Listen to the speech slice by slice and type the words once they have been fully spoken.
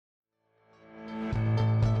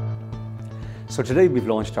So today we've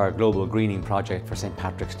launched our global greening project for St.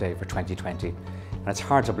 Patrick's Day for 2020, and it's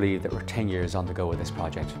hard to believe that we're 10 years on the go with this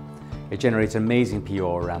project. It generates amazing PR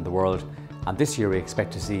around the world, and this year we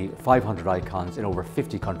expect to see 500 icons in over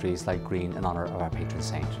 50 countries light green in honour of our patron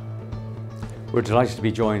saint. We're delighted to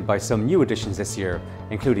be joined by some new additions this year,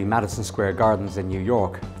 including Madison Square Gardens in New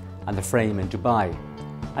York and The Frame in Dubai,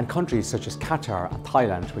 and countries such as Qatar and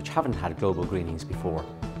Thailand, which haven't had global greenings before.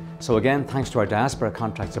 So again, thanks to our diaspora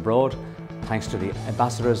contacts abroad, thanks to the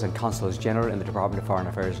ambassadors and consuls general in the Department of Foreign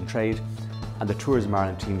Affairs and Trade, and the Tourism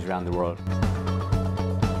Ireland teams around the world.